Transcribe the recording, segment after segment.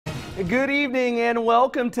Good evening and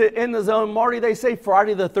welcome to In the Zone. Marty, they say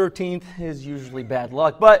Friday the 13th is usually bad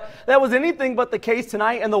luck, but that was anything but the case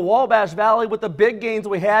tonight in the Wabash Valley with the big games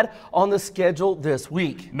we had on the schedule this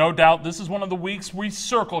week. No doubt this is one of the weeks we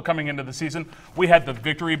circle coming into the season. We had the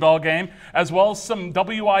Victory Bell game, as well as some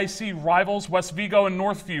WIC rivals, West Vigo and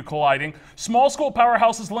Northview colliding. Small school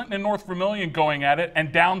powerhouses Linton and North Vermilion going at it,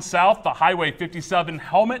 and down south, the Highway 57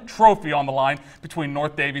 Helmet Trophy on the line between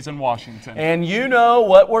North Davies and Washington. And you know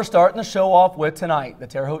what we're starting the show off with tonight. The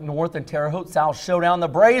Terre Haute North and Terre Haute South showdown. The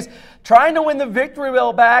Braves trying to win the Victory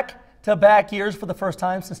Bell back-to-back years for the first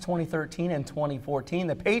time since 2013 and 2014.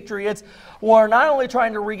 The Patriots were not only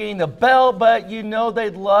trying to regain the bell, but you know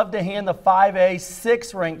they'd love to hand the 5A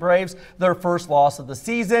 6th-ranked Braves their first loss of the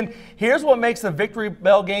season. Here's what makes the Victory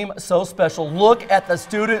Bell game so special. Look at the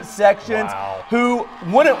student sections who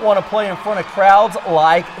wouldn't want to play in front of crowds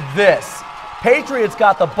like this. Patriots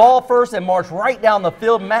got the ball first and marched right down the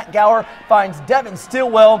field. Matt Gower finds Devin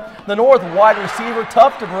Stillwell, the North wide receiver,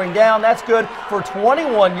 tough to bring down. That's good for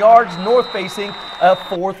 21 yards. North facing a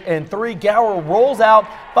 4th and 3. Gower rolls out,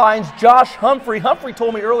 finds Josh Humphrey. Humphrey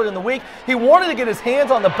told me earlier in the week he wanted to get his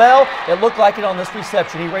hands on the bell. It looked like it on this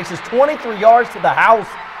reception. He races 23 yards to the house.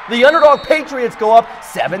 The underdog Patriots go up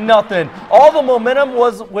 7-0. All the momentum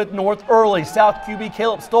was with North early. South QB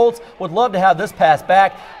Caleb Stoltz would love to have this pass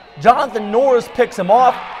back. Jonathan Norris picks him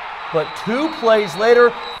off, but 2 plays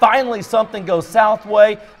later, finally something goes South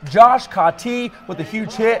way. Josh Cottee with a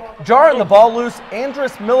huge hit, jarring the ball loose.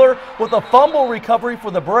 Andrus Miller with a fumble recovery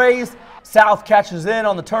for the Braves. South catches in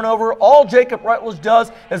on the turnover. All Jacob Rutledge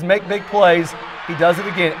does is make big plays. He does it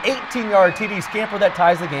again. 18-yard TD scamper that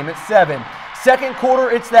ties the game at 7. Second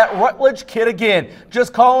quarter, it's that Rutledge kid again.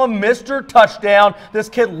 Just call him Mr. Touchdown. This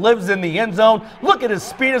kid lives in the end zone. Look at his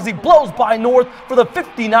speed as he blows by North for the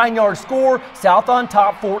 59-yard score. South on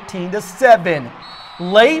top 14-7.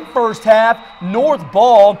 Late first half, North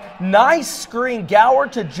ball. Nice screen, Gower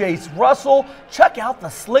to Jace Russell. Check out the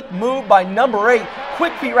slick move by number 8.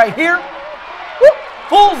 Quick feet right here. Whoop,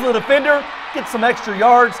 fools the defender, gets some extra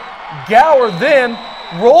yards. Gower then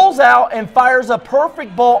rolls out and fires a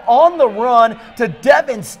perfect ball on the run to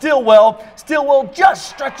Devin Stillwell. Stillwell just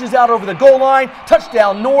stretches out over the goal line.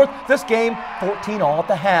 Touchdown North. This game 14-all at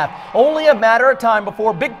the half. Only a matter of time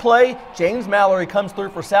before big play. James Mallory comes through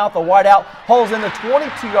for South. A wideout hauls in the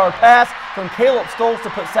 22-yard pass from Caleb Stoltz to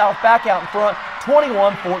put South back out in front.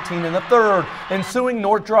 21-14 in the third. Ensuing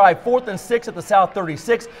North drive, 4th and 6 at the South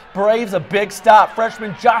 36. Braves a big stop.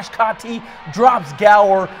 Freshman Josh Cottee drops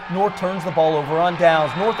Gower. North turns the ball over on downs.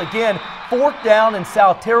 North again, 4th down in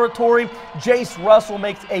South territory. Jace Russell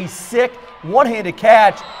makes a sick one-handed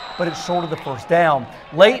catch, but it's short of the first down.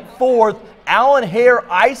 Late 4th, Allen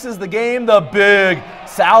Hare ices the game. The big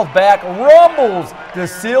South back rumbles to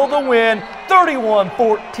seal the win.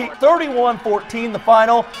 31-14 the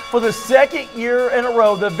final. For the second year in a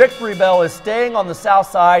row, the Victory Bell is staying on the south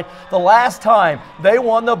side. The last time they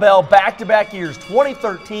won the bell back-to-back years,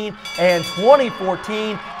 2013 and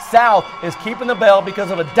 2014. South is keeping the bell because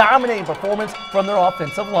of a dominating performance from their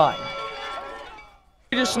offensive line.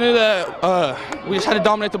 We just knew that we just had to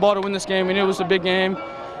dominate the ball to win this game. We knew it was a big game.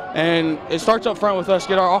 And it starts up front with us.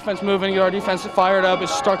 Get our offense moving, get our defense fired up. It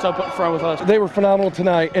starts up front with us. They were phenomenal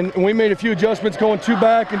tonight, and we made a few adjustments going 2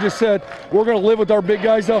 back and just said, we're going to live with our big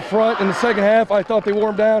guys up front. In the second half, I thought they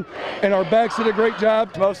wore them down, and our backs did a great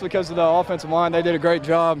job. Mostly because of the offensive line. They did a great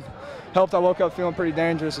job. Helped I woke up feeling pretty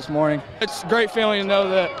dangerous this morning. It's a great feeling to know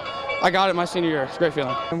that I got it my senior year. It's a great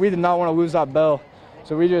feeling. And we did not want to lose that bell,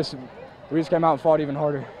 so we just came out and fought even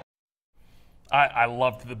harder. I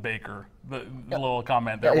loved the Baker, the little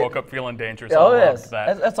comment there. Woke up feeling dangerous. Oh, yes.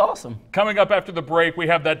 That's awesome. Coming up after the break, we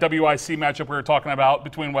have that WIC matchup we were talking about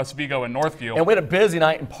between West Vigo and Northview. And we had a busy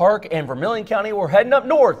night in Park and Vermilion County. We're heading up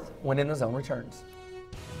north when In the Zone returns.